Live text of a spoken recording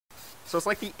So it's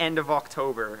like the end of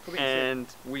October, and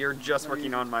we are just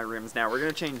working on my rims now. We're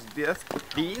gonna change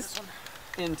these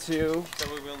into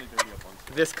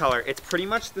this color. It's pretty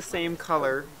much the same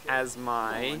color as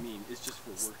my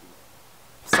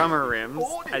summer rims.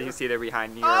 As you see, they're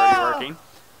behind me. You're already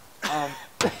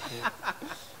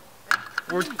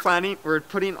working. We're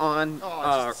putting on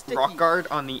rock guard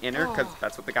on the inner because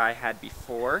that's what the guy had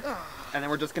before, and then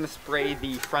we're just gonna spray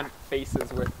the front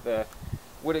faces with the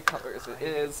what color is it?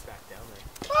 It is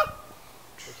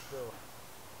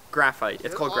graphite.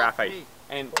 It's called graphite,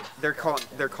 and they're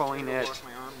calling it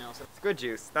squid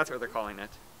juice. That's what they're calling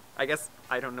it. I guess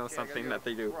I don't know something that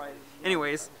they do.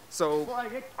 Anyways, so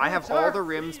I have all the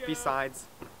rims besides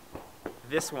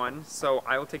this one, so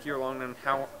I will take you along on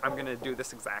how I'm gonna do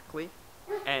this exactly,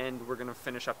 and we're gonna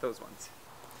finish up those ones.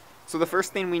 So the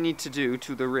first thing we need to do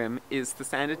to the rim is to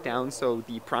sand it down so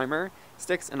the primer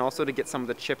sticks, and also to get some of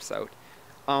the chips out.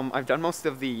 I've done most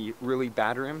of the really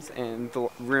bad rims, and the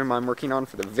rim I'm working on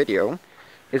for the video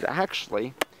is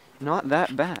actually not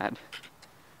that bad.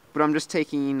 But I'm just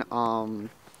taking,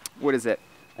 what is it?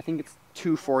 I think it's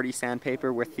 240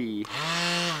 sandpaper with the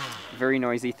very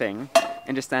noisy thing,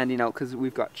 and just sanding out because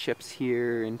we've got chips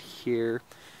here and here,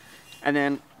 and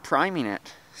then priming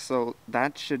it. So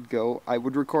that should go. I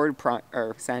would record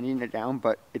sanding it down,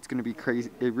 but it's going to be crazy,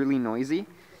 really noisy,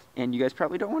 and you guys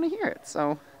probably don't want to hear it.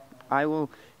 So I will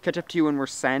catch up to you when we're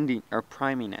sanding or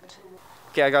priming it.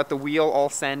 Okay, I got the wheel all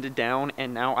sanded down,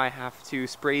 and now I have to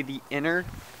spray the inner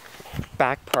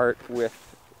back part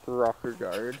with rocker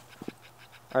guard.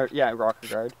 Rocker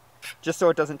guard, just so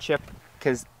it doesn't chip,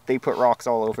 because they put rocks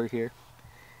all over here.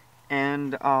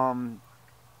 And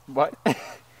what?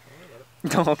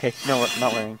 No, okay, no,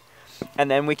 not wearing.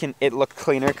 And then it look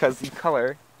cleaner because the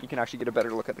color, you can actually get a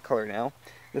better look at the color now.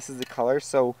 This is the color,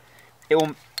 so it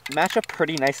will match up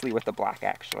pretty nicely with the black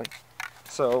actually.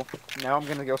 So now I'm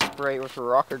gonna go spray with a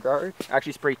rocker guard.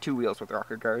 Actually spray 2 wheels with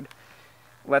rocker guard.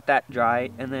 Let that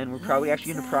dry, and then we're probably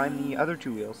actually gonna prime the other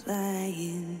 2 wheels.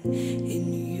 Lying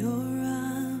in your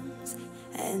arms,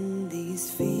 and these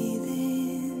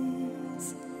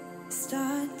feelings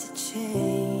start to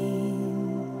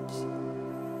change.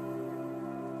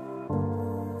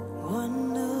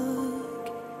 One look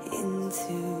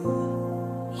into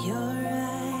your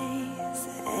eyes,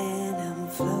 and I'm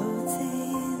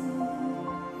floating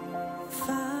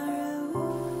far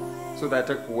away. So that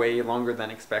took way longer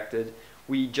than expected.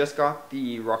 We just got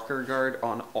the rocker guard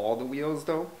on all the wheels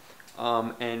though,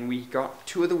 and we got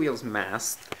 2 of the wheels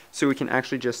masked, so we can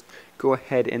actually just go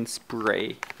ahead and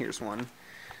spray. Here's one,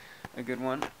 a good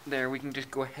one. There, we can just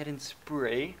go ahead and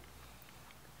spray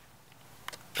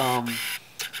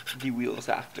the wheels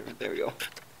after. There we go.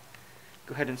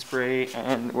 Go ahead and spray,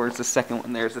 and where's the second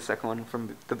one? There's the second one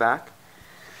from the back.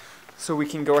 So we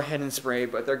can go ahead and spray,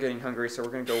 but they're getting hungry, so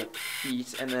we're gonna go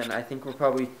eat, and then I think we'll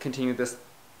probably continue this,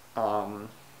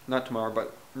 not tomorrow,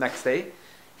 but next day,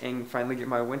 and finally get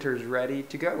my winters ready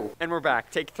to go. And we're back,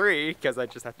 take 3, because I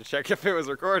just have to check if it was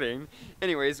recording.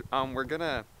 Anyways, we're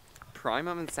gonna prime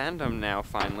them and sand them now,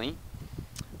 finally.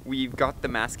 We've got the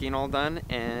masking all done,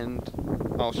 and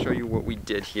I'll show you what we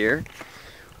did here.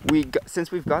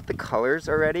 Since we've got the colors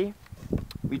already,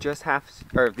 we just have,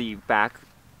 or the back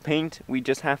paint, we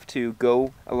just have to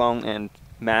go along and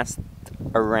mask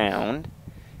around,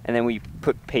 and then we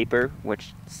put paper,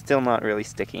 which is still not really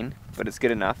sticking, but it's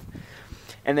good enough,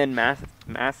 and then mask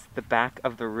the back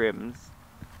of the rims,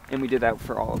 and we did that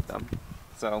for all of them.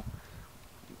 So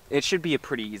it should be a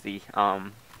pretty easy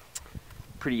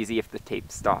if the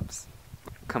tape stops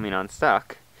coming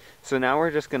unstuck. So now we're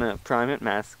just gonna prime it,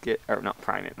 mask it, or not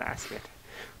prime it, mask it.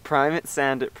 Prime it,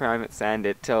 sand it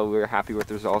till we're happy with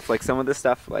the results. Like some of the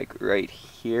stuff, like right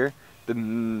here,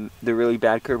 the really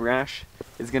bad curb rash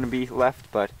is gonna be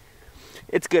left, but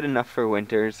it's good enough for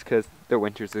winters because the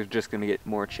winters are just gonna get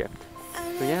more chipped.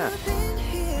 So yeah.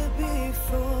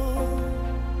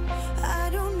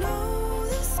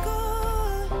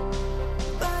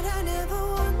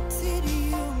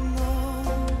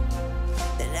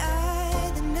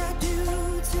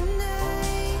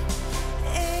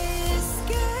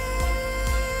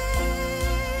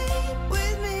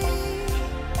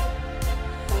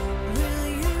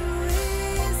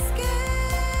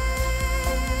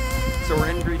 So we're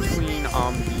in between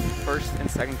the first and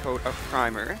second coat of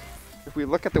primer. If we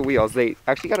look at the wheels, they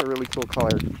actually got a really cool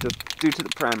color just due to the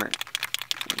primer.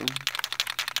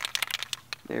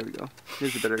 There we go.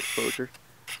 Here's a better exposure.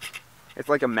 It's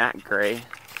like a matte gray,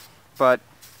 but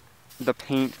the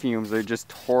paint fumes are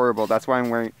just horrible. That's why I'm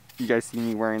wearing, you guys see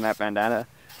me wearing that bandana.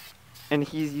 And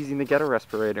he's using the ghetto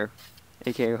respirator,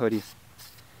 aka hoodies.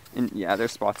 And yeah,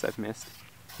 there's spots I've missed.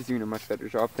 He's doing a much better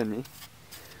job than me.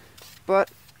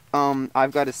 But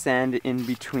I've got to sand in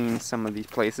between some of these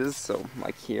places, so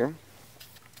like here.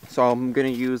 So I'm gonna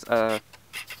use a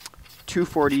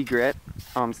 240 grit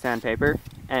sandpaper,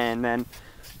 and then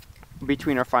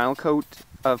between our final coat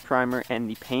of primer and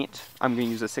the paint, I'm gonna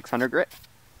use a 600 grit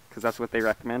because that's what they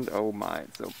recommend. Oh my!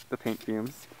 So the paint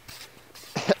fumes.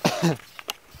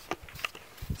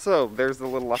 So there's the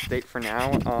little update for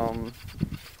now.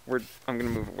 I'm gonna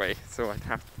move away so I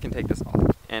can take this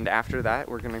off. And after that,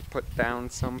 we're gonna put down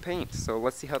some paint. So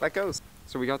let's see how that goes.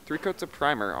 So we got 3 coats of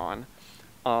primer on,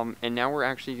 and now we're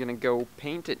actually gonna go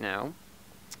paint it now.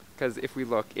 Because if we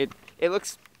look, it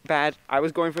looks bad. I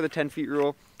was going for the 10 feet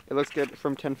rule. It looks good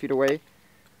from 10 feet away,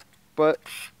 but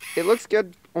it looks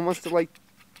good almost to like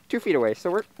 2 feet away.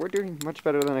 So we're doing much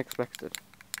better than expected.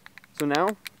 So now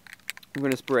I'm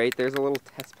gonna spray it. There's a little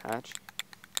test patch,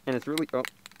 and it's really, oh,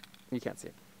 you can't see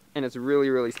it. And it's really,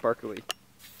 really sparkly.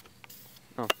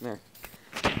 Oh, there.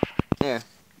 There.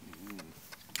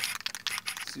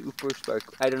 Super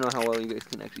sparkly. I don't know how well you guys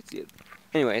can actually see it.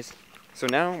 Anyways, so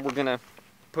now we're gonna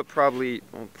put probably,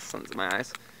 oh, the sun's in my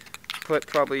eyes. Put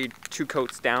probably 2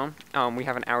 coats down. We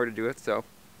have an hour to do it, so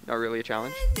not really a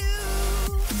challenge.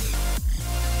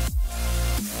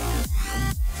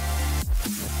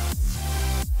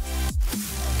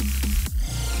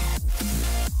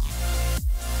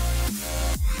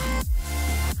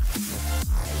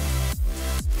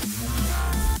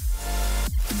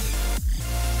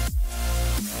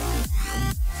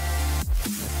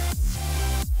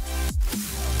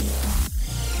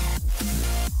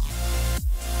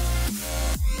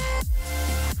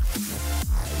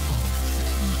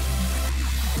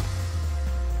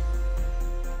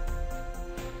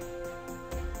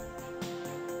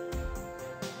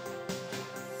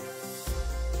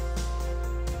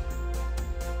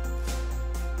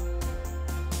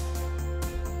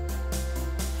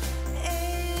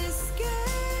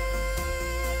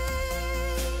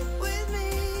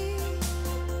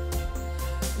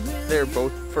 They're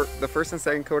both, the first and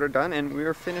second coat are done, and we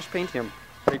were finished painting them.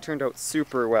 They turned out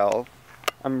super well.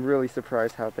 I'm really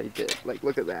surprised how they did. Like,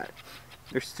 look at that.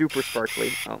 They're super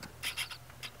sparkly. Oh.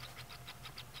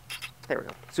 There we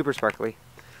go. Super sparkly.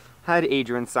 I had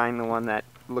Adrian sign the one that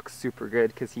looks super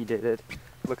good because he did it.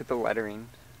 Look at the lettering.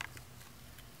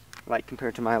 Like,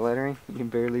 compared to my lettering, you can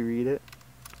barely read it.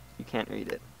 You can't read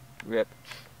it. Rip.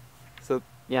 So,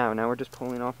 yeah, now we're just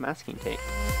pulling off masking tape.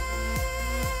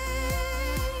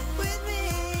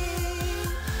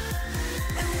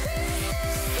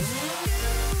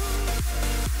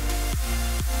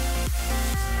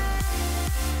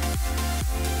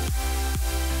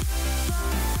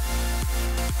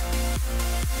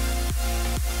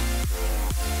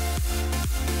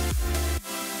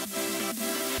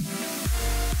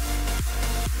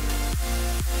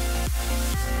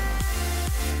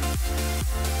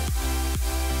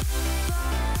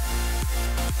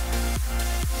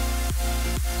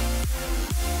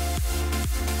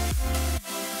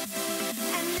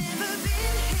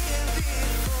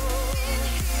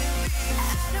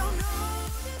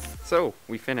 So,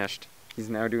 we finished. He's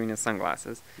now doing his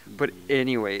sunglasses. But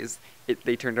anyways,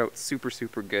 they turned out super,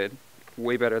 super good.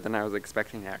 Way better than I was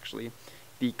expecting, actually.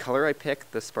 The color I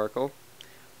picked, the sparkle,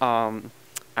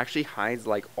 actually hides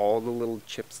like all the little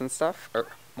chips and stuff, or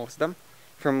most of them.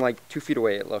 From like 2 feet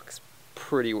away, it looks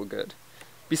pretty good.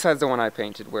 Besides the one I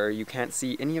painted where you can't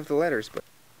see any of the letters. But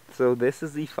so this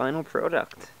is the final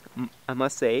product. I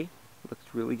must say, it looks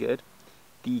really good.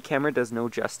 The camera does no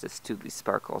justice to the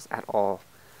sparkles at all.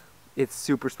 It's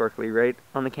super sparkly right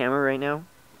on the camera right now.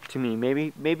 To me,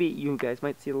 maybe you guys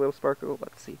might see a little sparkle.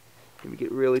 Let's see. Can we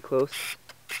get really close?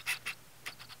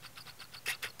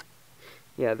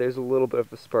 Yeah, there's a little bit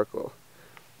of a sparkle,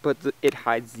 but it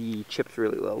hides the chips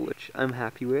really well, which I'm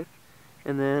happy with.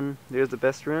 And then there's the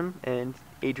best rim, and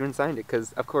Adrian signed it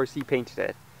because, of course, he painted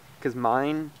it. Because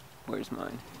mine, where's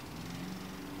mine?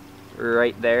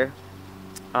 Right there.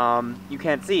 You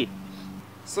can't see.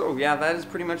 So yeah, that is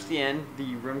pretty much the end.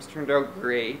 The rims turned out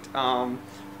great.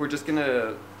 We're just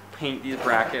gonna paint these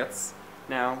brackets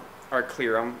now, or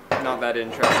clear them. Not that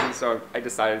interesting, so I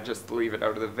decided just to leave it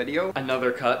out of the video.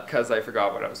 Another cut, because I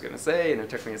forgot what I was gonna say, and it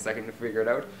took me a second to figure it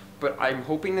out. But I'm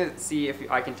hoping to see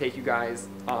if I can take you guys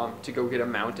to go get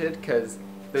them mounted, because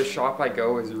the shop I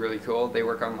go is really cool. They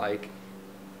work on like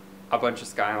a bunch of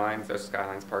Skylines. There's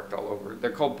Skylines parked all over.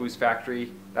 They're called Boost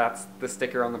Factory. That's the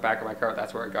sticker on the back of my car.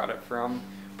 That's where I got it from.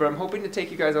 But I'm hoping to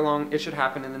take you guys along. It should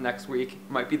happen in the next week.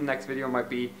 Might be the next video, might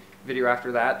be video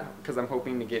after that, because I'm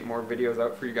hoping to get more videos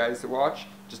out for you guys to watch,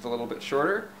 just a little bit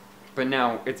shorter. But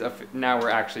now now we're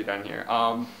actually done here.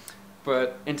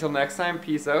 But until next time,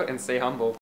 peace out and stay humble.